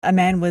A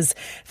man was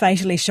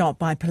fatally shot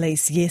by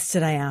police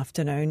yesterday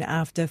afternoon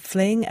after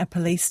fleeing a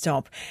police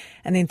stop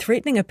and then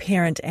threatening a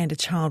parent and a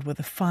child with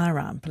a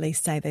firearm.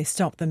 Police say they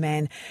stopped the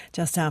man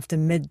just after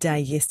midday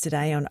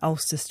yesterday on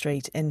Ulster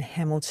Street in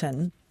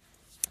Hamilton.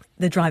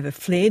 The driver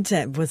fled,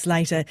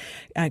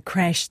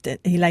 crashed.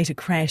 He later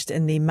crashed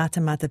in the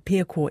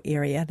Matamata-Piako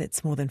area,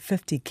 that's more than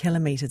 50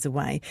 kilometres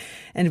away,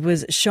 and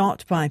was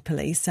shot by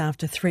police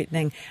after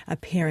threatening a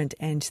parent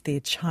and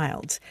their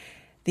child.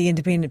 The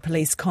Independent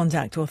Police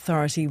Conduct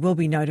Authority will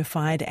be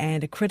notified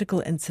and a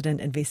critical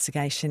incident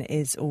investigation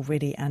is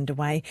already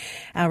underway.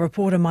 Our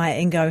reporter Maia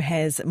Ingoe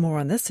has more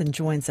on this and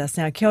joins us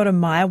now. Kia ora,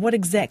 Maia. What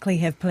exactly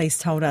have police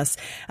told us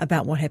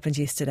about what happened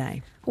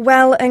yesterday?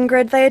 Well,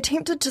 Ingrid, they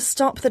attempted to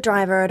stop the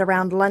driver at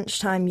around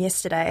lunchtime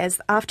yesterday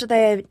after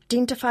they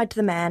identified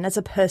the man as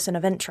a person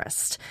of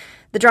interest.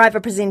 The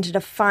driver presented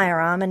a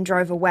firearm and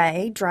drove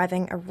away,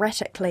 driving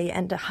erratically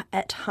and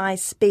at high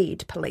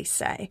speed, police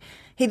say.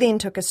 He then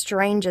took a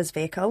stranger's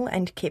vehicle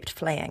and kept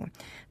fleeing.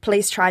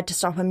 Police tried to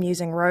stop him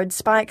using road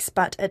spikes,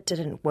 but it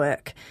didn't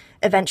work.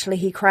 Eventually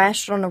he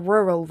crashed on a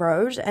rural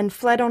road and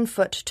fled on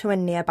foot to a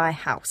nearby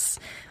house.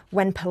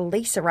 When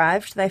police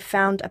arrived, they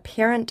found a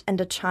parent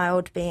and a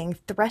child being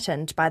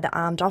threatened by the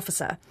armed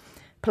officer.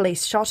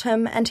 Police shot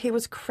him and he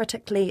was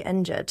critically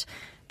injured.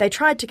 They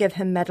tried to give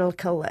him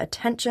medical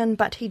attention,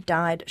 but he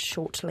died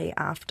shortly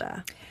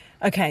after.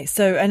 OK,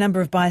 so a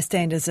number of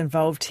bystanders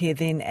involved here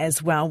then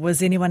as well.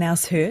 Was anyone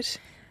else hurt?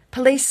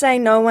 Police say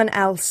no one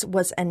else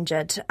was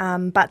injured,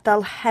 but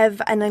they'll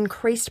have an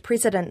increased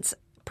presence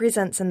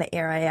in the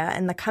area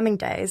in the coming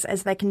days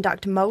as they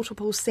conduct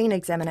multiple scene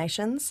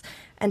examinations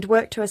and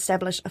work to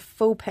establish a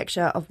full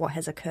picture of what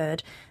has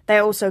occurred.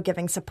 They're also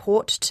giving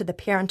support to the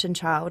parent and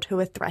child who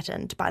were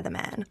threatened by the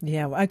man.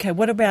 Yeah, OK.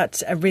 What about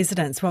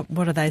residents?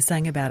 What are they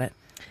saying about it?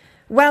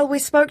 Well, we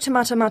spoke to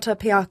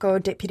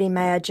Matamata-Piako Deputy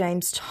Mayor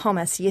James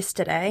Thomas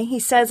yesterday. He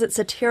says it's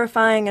a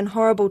terrifying and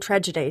horrible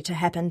tragedy to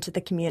happen to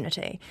the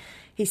community.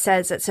 He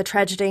says it's a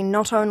tragedy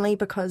not only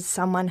because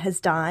someone has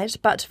died,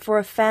 but for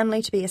a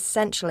family to be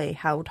essentially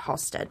held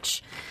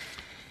hostage.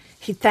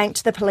 He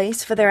thanked the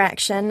police for their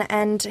action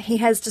and he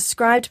has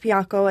described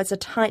Piako as a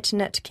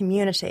tight-knit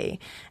community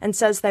and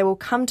says they will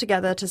come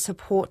together to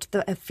support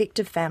the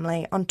affected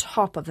family on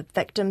top of the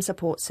victim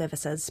support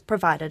services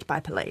provided by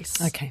police.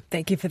 OK,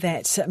 thank you for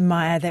that,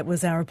 Maia. That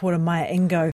was our reporter Maia Ingoe.